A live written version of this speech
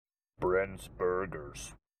Brent's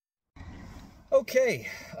Burgers. Okay,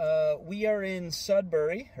 we are in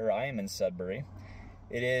Sudbury, or I am in Sudbury.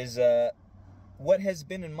 It is what has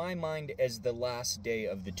been in my mind as the last day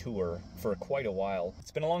of the tour for quite a while. It's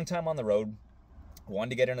been a long time on the road. Wanted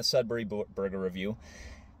to get in a Sudbury burger review.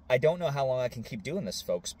 I don't know how long I can keep doing this,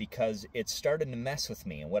 folks, because it's starting to mess with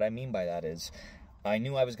me. And what I mean by that is I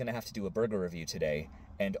knew I was going to have to do a burger review today,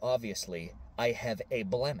 and obviously I have a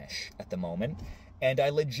blemish at the moment, and I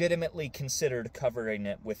legitimately considered covering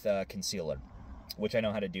it with concealer, which I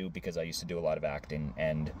know how to do because I used to do a lot of acting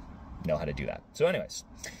and know how to do that. So anyways,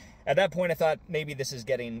 at that point I thought maybe this is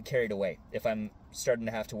getting carried away if I'm starting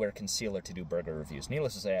to have to wear concealer to do burger reviews.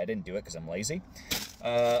 Needless to say, I didn't do it because I'm lazy.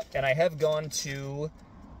 And I have gone to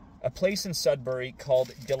a place in Sudbury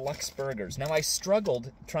called Deluxe Burgers. Now, I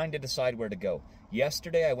struggled trying to decide where to go.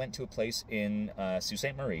 Yesterday, I went to a place in Sault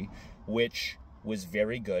Ste. Marie, which was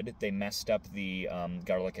very good. They messed up the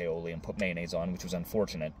garlic aioli and put mayonnaise on, which was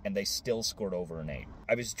unfortunate, and they still scored over an 8.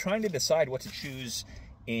 I was trying to decide what to choose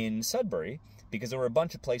in Sudbury because there were a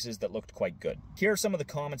bunch of places that looked quite good. Here are some of the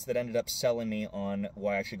comments that ended up selling me on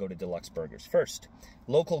why I should go to Deluxe Burgers. First,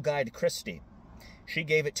 local guide Christy. She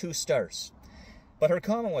gave it 2 stars. But her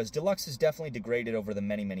comment was, Deluxe is definitely degraded over the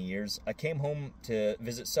many, many years. I came home to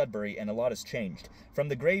visit Sudbury and a lot has changed. From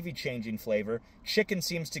the gravy changing flavor, chicken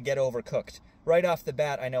seems to get overcooked. Right off the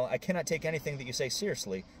bat, I know I cannot take anything that you say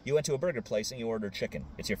seriously. You went to a burger place and you ordered chicken.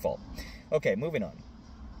 It's your fault. Okay, moving on.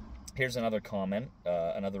 Here's another comment,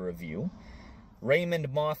 another review.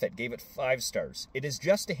 Raymond Moffat gave it 5 stars. It is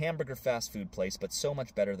just a hamburger fast food place, but so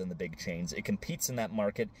much better than the big chains. It competes in that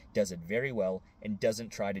market, does it very well, and doesn't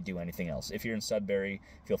try to do anything else. If you're in Sudbury,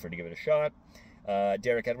 feel free to give it a shot.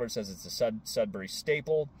 Derek Edwards says it's a Sudbury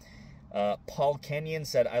staple. Paul Kenyon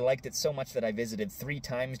said, I liked it so much that I visited 3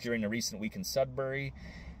 times during a recent week in Sudbury.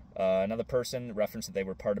 Another person referenced that they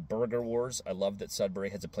were part of Burger Wars. I love that Sudbury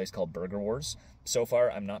has a place called Burger Wars. So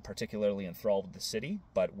far, I'm not particularly enthralled with the city,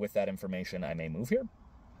 but with that information, I may move here.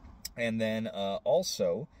 And then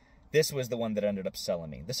also, this was the one that ended up selling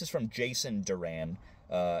me. This is from Jason Duran,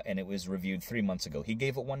 and it was reviewed 3 months ago. He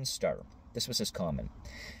gave it 1 star. This was his comment.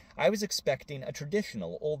 I was expecting a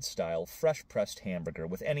traditional, old-style, fresh-pressed hamburger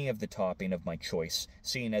with any of the topping of my choice,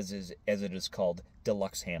 seeing as it is called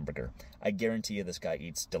Deluxe Hamburger. I guarantee you this guy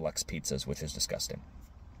eats deluxe pizzas, which is disgusting.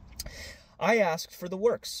 I asked for the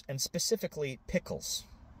works, and specifically pickles.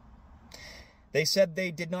 They said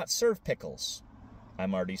they did not serve pickles.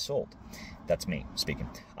 I'm already sold. That's me speaking.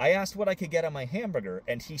 I asked what I could get on my hamburger,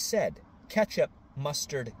 and he said ketchup,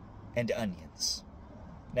 mustard, and onions.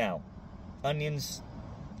 Now, onions,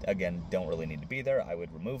 again, don't really need to be there. I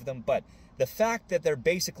would remove them. But the fact that they're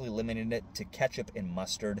basically limiting it to ketchup and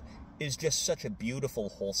mustard is just such a beautiful,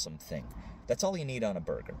 wholesome thing. That's all you need on a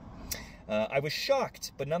burger. I was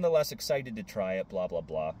shocked, but nonetheless excited to try it, blah, blah,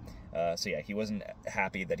 blah. So yeah, he wasn't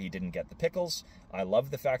happy that he didn't get the pickles. I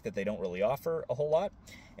love the fact that they don't really offer a whole lot,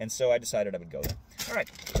 and so I decided I would go there. All right,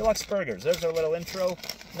 Deluxe Burgers. There's our little intro.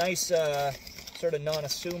 Nice, sort of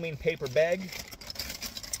non-assuming paper bag.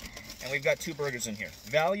 And we've got 2 burgers in here.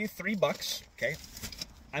 Value, $3, okay?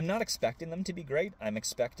 I'm not expecting them to be great. I'm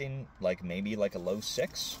expecting, like, maybe like a low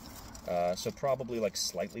 6. So probably, like,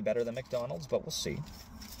 slightly better than McDonald's, but we'll see.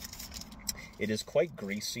 It is quite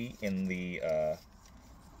greasy in the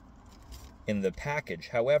package.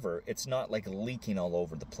 However, it's not, like, leaking all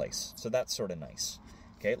over the place. So that's sort of nice.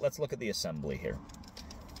 Okay, let's look at the assembly here.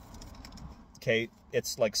 Okay,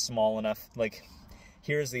 it's, like, small enough. Like,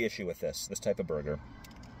 here's the issue with this type of burger.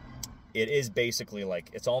 It is basically like,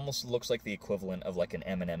 it almost looks like the equivalent of like an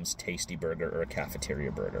M&M's Tasty Burger or a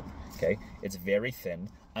cafeteria burger, okay? It's very thin.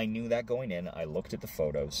 I knew that going in. I looked at the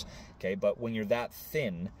photos, okay? But when you're that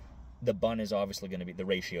thin, the bun is obviously going to be, the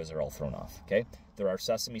ratios are all thrown off, okay? There are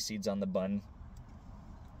sesame seeds on the bun.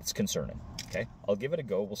 It's concerning, okay? I'll give it a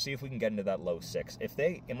go. We'll see if we can get into that low 6. If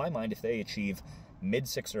they, in my mind, if they achieve mid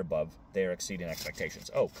 6 or above, they are exceeding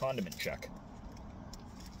expectations. Oh, condiment check.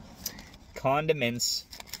 Condiments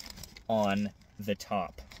on the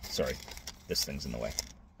top. Sorry, this thing's in the way.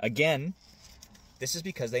 Again, this is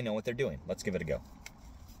because they know what they're doing. Let's give it a go.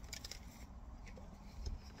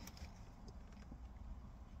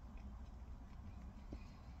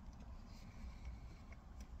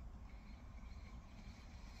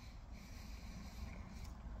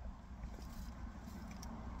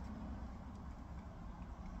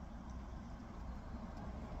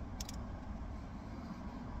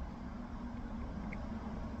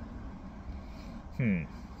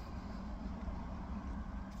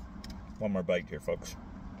 One more bite here, folks.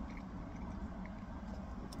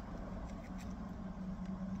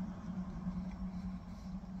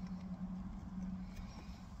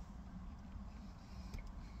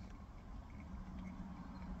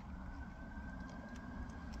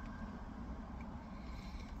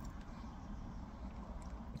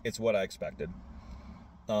 It's what I expected.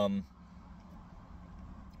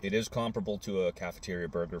 It is comparable to a cafeteria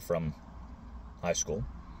burger from high school.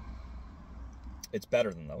 It's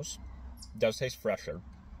better than those. It does taste fresher.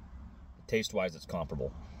 Taste-wise, it's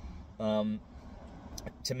comparable. To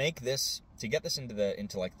get this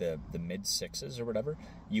into like the mid sixes or whatever,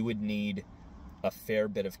 you would need a fair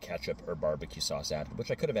bit of ketchup or barbecue sauce added, which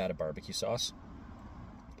I could have added barbecue sauce.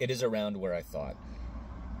 It is around where I thought.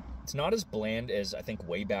 It's not as bland as I think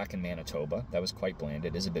Wayback in Manitoba. That was quite bland.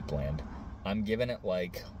 It is a bit bland. I'm giving it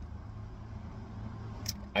like,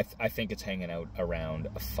 I think it's hanging out around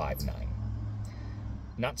a 5.9.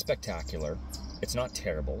 Not spectacular. It's not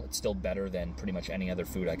terrible. It's still better than pretty much any other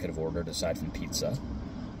food I could have ordered aside from pizza.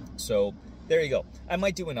 So there you go. I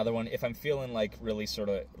might do another one if I'm feeling like really sort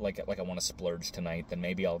of like I want to splurge tonight. Then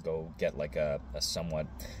maybe I'll go get like a somewhat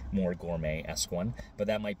more gourmet-esque one. But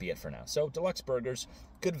that might be it for now. So Deluxe Burgers,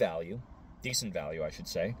 good value, decent value, I should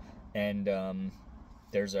say. And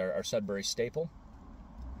there's our Sudbury staple.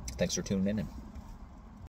 Thanks for tuning in.